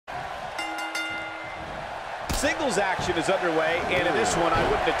singles action is underway, and in this one, I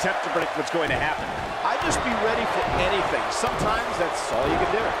wouldn't attempt to predict what's going to happen. I'd just be ready for anything. Sometimes that's all you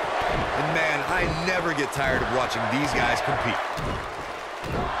can do. And man, I never get tired of watching these guys compete.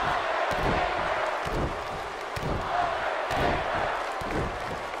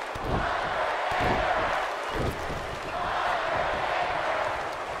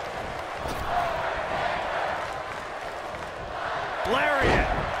 Lariat.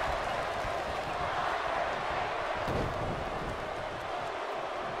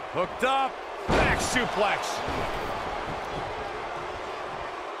 Hooked up. Back suplex.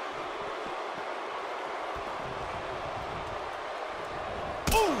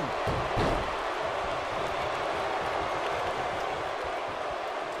 Ooh.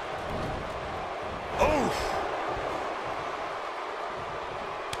 Oof.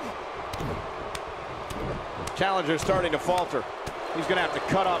 Challenger's starting to falter. He's going to have to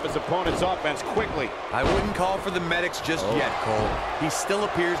cut off his opponent's offense quickly. I wouldn't call for the medics just yet, Cole. He still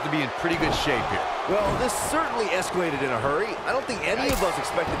appears to be in pretty good shape here. Well, this certainly escalated in a hurry. I don't think any of us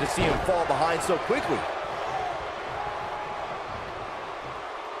expected to see him fall behind so quickly.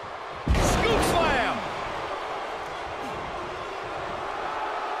 Scoop slam.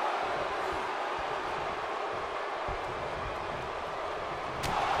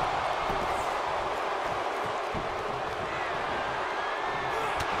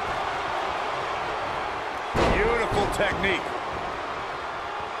 Beautiful technique.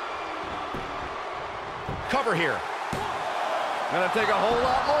 Cover here. Gonna take a whole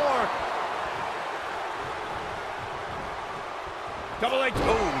lot more. Double H.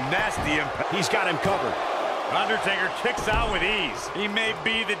 Oh, nasty impact. He's got him covered. Undertaker kicks out with ease. He may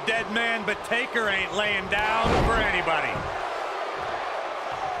be the dead man, but Taker ain't laying down for anybody.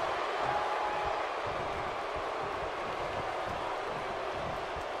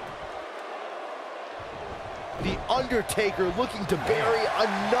 The Undertaker looking to bury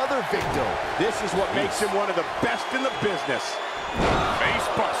another victim. This is what makes him one of the best in the business. Face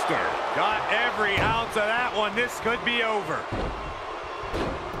buster. Got every ounce of that one. This could be over.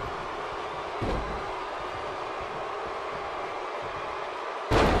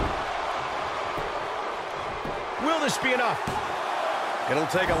 Will this be enough? It'll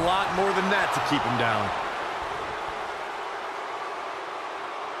take a lot more than that to keep him down.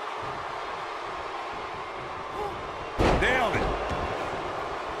 Nailed it.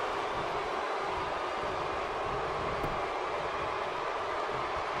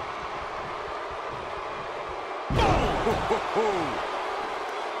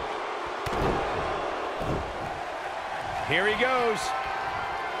 Here he goes.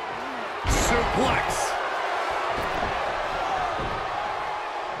 Suplex.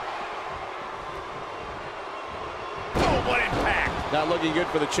 Oh, what impact. Not looking good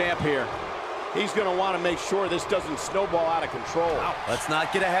for the champ here. He's going to want to make sure this doesn't snowball out of control. Let's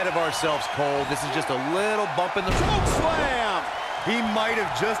not get ahead of ourselves, Cole. This is just a little bump in the Smoke slam! He might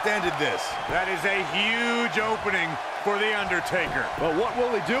have just ended this. That is a huge opening for The Undertaker. But what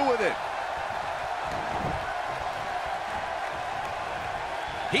will he do with it?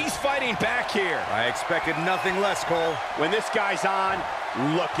 He's fighting back here. I expected nothing less, Cole. When this guy's on,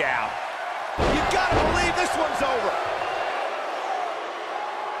 look out. You gotta believe this one's over.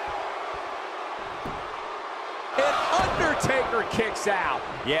 And Undertaker kicks out.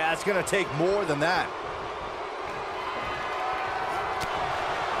 Yeah, it's gonna take more than that.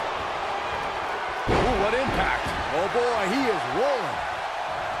 Ooh, what impact. Oh boy, he is rolling.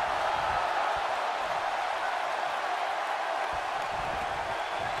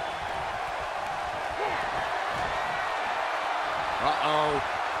 Uh-oh.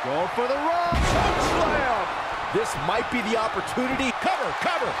 Going for the run. Choke slam. This might be the opportunity. Cover,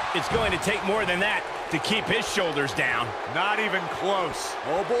 cover. It's going to take more than that to keep his shoulders down. Not even close.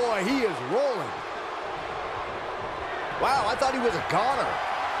 Oh boy, he is rolling. Wow, I thought he was a goner.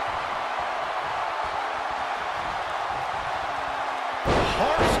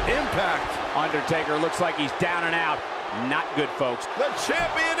 Harsh impact. Undertaker looks like he's down and out. Not good, folks. The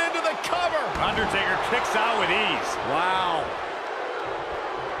champion into the cover. Undertaker kicks out with ease. Wow.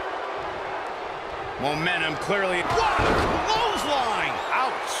 Momentum clearly. What a clothesline!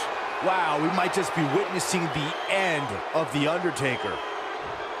 Ouch. Wow, we might just be witnessing the end of The Undertaker.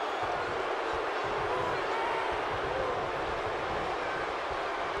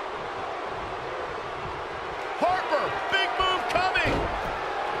 Harper, big move coming.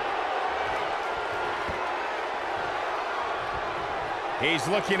 He's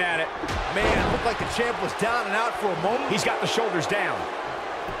looking at it. Man, looked like the champ was down and out for a moment. He's got the shoulders down.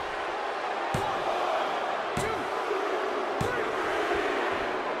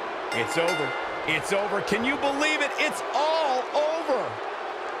 It's over. It's over. Can you believe it? It's all over.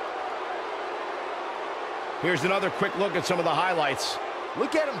 Here's another quick look at some of the highlights.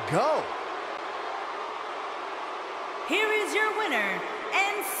 Look at him go. Here is your winner,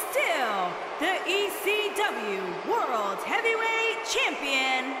 and still the ECW World Heavyweight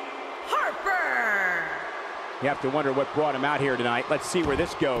Champion, Harper. You have to wonder what brought him out here tonight. Let's see where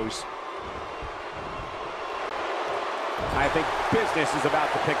this goes. I think business is about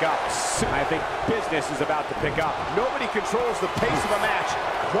to pick up. Nobody controls the pace of a match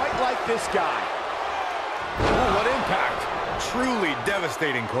quite like this guy. Oh, what impact. Truly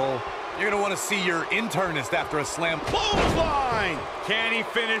devastating, Cole. You're going to want to see your internist after a slam. Clothesline! Can he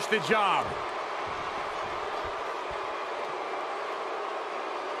finish the job?